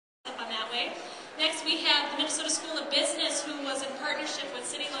way. Next we have the Minnesota School of Business, who was in partnership with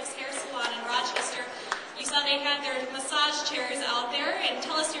City Lux Hair Salon in Rochester. You saw they had their massage chairs out there, and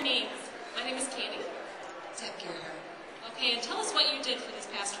tell us your names. My name is Katie. Tap your hair. Okay, and tell us what you did for these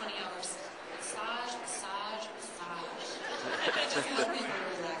past 20 hours. Massage, massage, massage. Just help people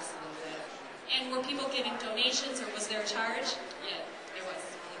relax a little bit. And were people giving donations, or was there a charge? Yeah, there was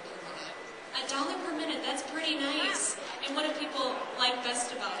 $1 per minute. $1 per minute, that's pretty nice. And what do people like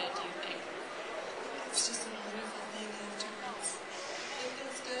best about it, do you think? It's just a wonderful thing afterwards. It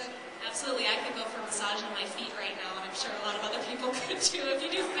feels good. Absolutely, I could go for a massage on my feet right now, and I'm sure a lot of other people could too. If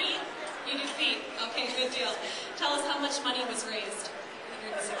you do feet, you do feet. Okay, good deal. Tell us how much money was raised.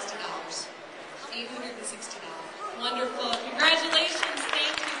 $860. $860.